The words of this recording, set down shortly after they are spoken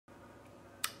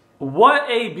What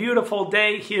a beautiful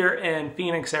day here in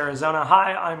Phoenix, Arizona.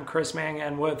 Hi, I'm Chris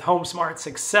Mangan with Home Smart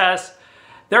Success.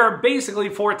 There are basically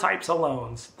four types of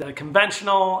loans: the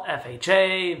conventional,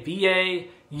 FHA, VA,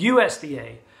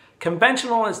 USDA.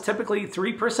 Conventional is typically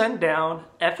 3% down,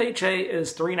 FHA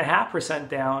is 3.5%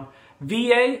 down,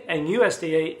 VA and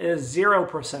USDA is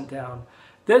 0% down.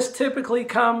 This typically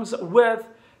comes with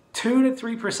 2 to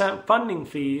 3% funding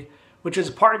fee, which is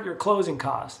part of your closing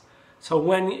costs. So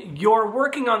when you're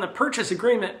working on the purchase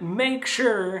agreement, make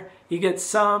sure you get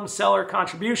some seller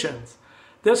contributions.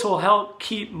 This will help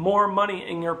keep more money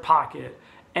in your pocket.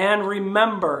 And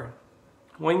remember,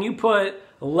 when you put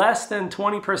less than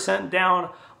 20%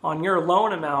 down on your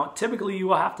loan amount, typically you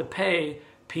will have to pay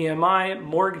PMI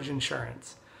mortgage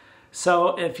insurance.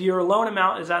 So if your loan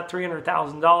amount is at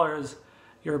 $300,000,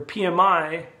 your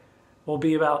PMI will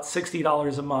be about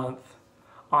 $60 a month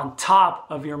on top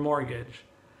of your mortgage.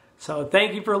 So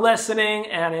thank you for listening,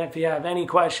 and if you have any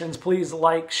questions, please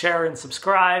like, share, and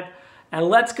subscribe. And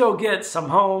let's go get some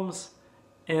homes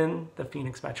in the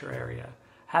Phoenix metro area.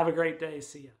 Have a great day.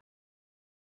 See ya.